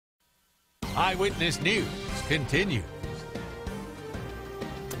Eyewitness News continues.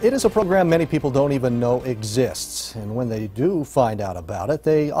 It is a program many people don't even know exists, and when they do find out about it,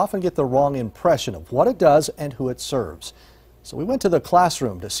 they often get the wrong impression of what it does and who it serves. So we went to the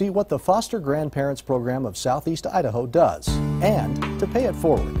classroom to see what the Foster Grandparents Program of Southeast Idaho does, and to pay it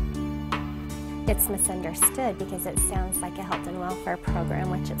forward. It's misunderstood because it sounds like a health and welfare program,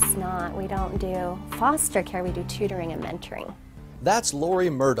 which it's not. We don't do foster care, we do tutoring and mentoring. That's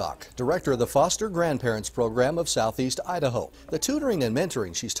Lori Murdoch, director of the Foster Grandparents Program of Southeast Idaho. The tutoring and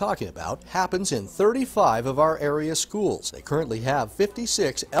mentoring she's talking about happens in 35 of our area schools. They currently have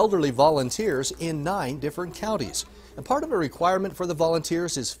 56 elderly volunteers in 9 different counties. And part of a requirement for the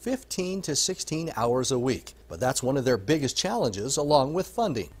volunteers is 15 to 16 hours a week. But that's one of their biggest challenges, along with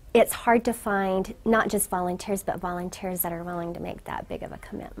funding. It's hard to find not just volunteers, but volunteers that are willing to make that big of a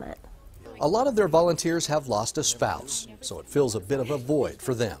commitment. A lot of their volunteers have lost a spouse, so it fills a bit of a void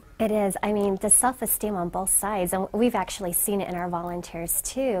for them. It is. I mean, the self-esteem on both sides, and we've actually seen it in our volunteers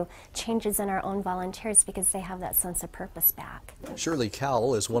too, changes in our own volunteers because they have that sense of purpose back. Shirley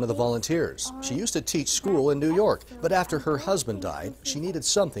Cowell is one of the volunteers. She used to teach school in New York, but after her husband died, she needed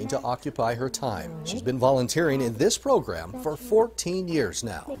something to occupy her time. She's been volunteering in this program for 14 years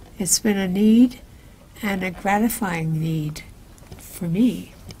now. It's been a need and a gratifying need for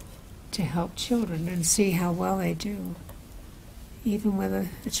me to help children and see how well they do, even with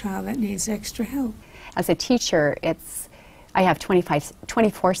a child that needs extra help. As a teacher, I have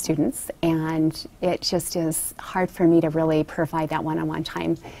 24 students, and it just is hard for me to really provide that one-on-one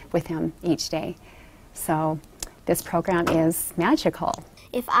time with them each day. So this program is magical.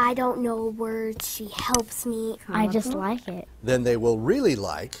 If I don't know words, she helps me. I just like it. Then they will really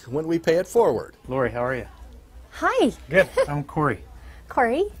like when we pay it forward. Lori, how are you? Hi. Good. I'm Corey.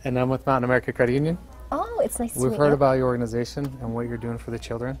 Corey. And I'm with Mountain America Credit Union. Oh, it's nice to meet you. We've heard about your organization and what you're doing for the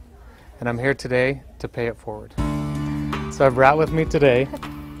children, and I'm here today to pay it forward. So I've brought with me today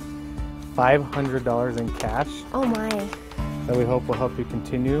 $500 in cash. Oh my. That we hope will help you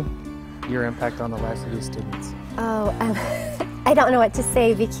continue your impact on the lives of these students. Oh, I don't know what to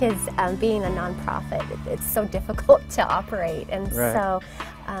say because being a nonprofit, it's so difficult to operate, and right. So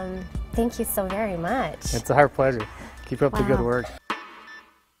thank you so very much. It's our pleasure. Keep up the good work.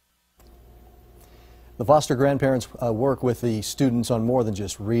 The foster grandparents work with the students on more than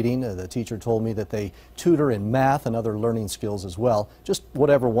just reading. The teacher told me that they tutor in math and other learning skills as well, just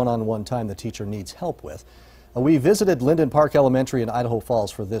whatever one-on-one time the teacher needs help with. We visited Linden Park Elementary in Idaho Falls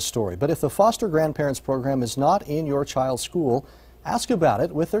for this story, but if the Foster Grandparents Program is not in your child's school, ask about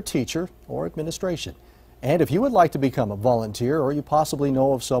it with their teacher or administration. And if you would like to become a volunteer, or you possibly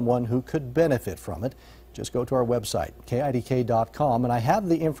know of someone who could benefit from it, just go to our website, kidk.com, and I have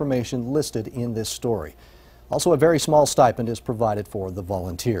the information listed in this story. Also, a very small stipend is provided for the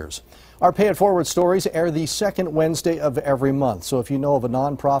volunteers. Our Pay It Forward stories air the second Wednesday of every month, so if you know of a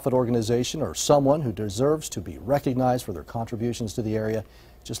nonprofit organization or someone who deserves to be recognized for their contributions to the area,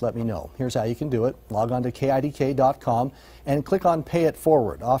 just let me know. Here's how you can do it. Log on to kidk.com and click on Pay It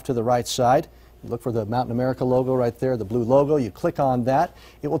Forward. Off to the right side, you look for the Mountain America logo right there, the blue logo. You click on that.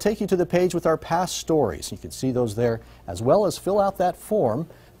 It will take you to the page with our past stories. You can see those there, as well as fill out that form.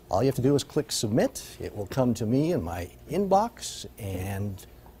 All you have to do is click Submit. It will come to me in my inbox, and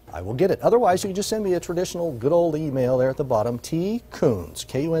I will get it. Otherwise, you can just send me a traditional good old email there at the bottom, tkunz,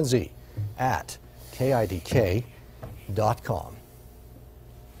 K-U-N-Z, at kidk.com.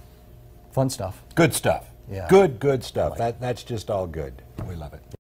 Fun stuff. Good stuff. Yeah. Good stuff. That's just all good. We love it.